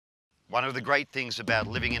One of the great things about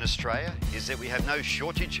living in Australia is that we have no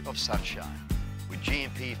shortage of sunshine. With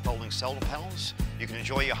G&P folding solar panels, you can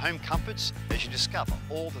enjoy your home comforts as you discover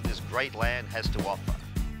all that this great land has to offer.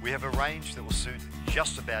 We have a range that will suit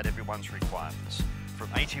just about everyone's requirements, from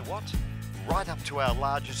 80 watt right up to our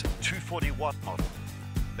largest 240 watt model.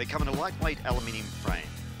 They come in a lightweight aluminium frame,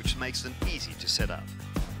 which makes them easy to set up,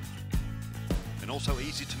 and also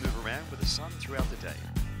easy to move around with the sun throughout the day.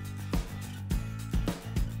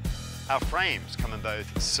 Our frames come in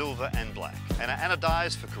both silver and black and are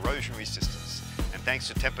anodized for corrosion resistance, and thanks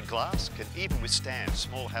to tempered glass can even withstand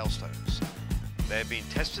small hailstones. They have been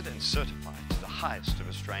tested and certified to the highest of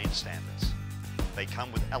Australian standards. They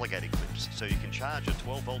come with alligator clips so you can charge a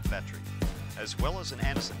 12-volt battery, as well as an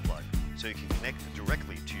Anderson plug so you can connect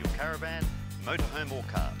directly to your caravan, motorhome or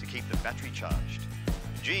car to keep the battery charged.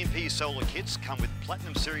 G&P solar kits come with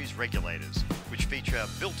Platinum Series regulators, which feature a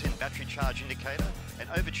built-in battery charge indicator and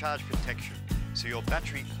overcharge protection, so your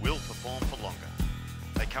battery will perform for longer.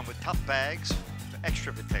 They come with tough bags for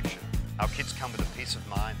extra protection. Our kits come with a peace of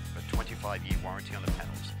mind of a 25-year warranty on the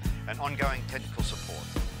panels and ongoing technical support.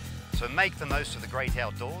 So make the most of the great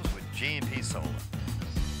outdoors with G&P Solar.